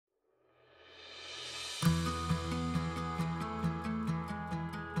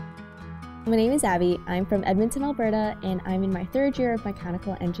My name is Abby. I'm from Edmonton, Alberta, and I'm in my third year of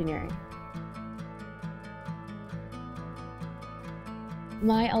mechanical engineering.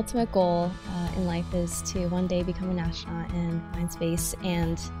 My ultimate goal in life is to one day become an astronaut and find space,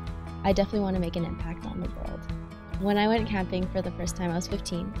 and I definitely want to make an impact on the world. When I went camping for the first time, I was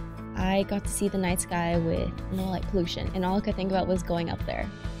 15. I got to see the night sky with no light pollution, and all I could think about was going up there.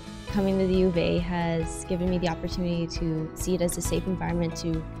 Coming to the U of A has given me the opportunity to see it as a safe environment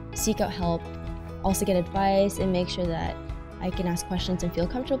to seek out help, also get advice, and make sure that I can ask questions and feel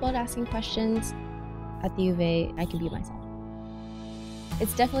comfortable about asking questions. At the U of A, I can be myself.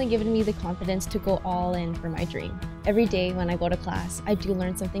 It's definitely given me the confidence to go all in for my dream. Every day when I go to class, I do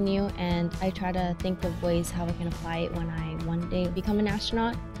learn something new, and I try to think of ways how I can apply it when I one day become an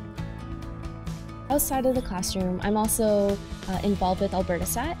astronaut. Outside of the classroom, I'm also involved with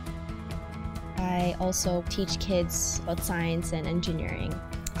AlbertaSat. I also teach kids about science and engineering.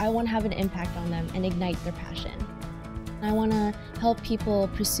 I want to have an impact on them and ignite their passion. I want to help people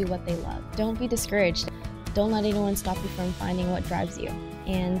pursue what they love. Don't be discouraged. Don't let anyone stop you from finding what drives you.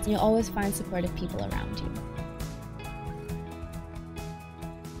 And you'll always find supportive people around you.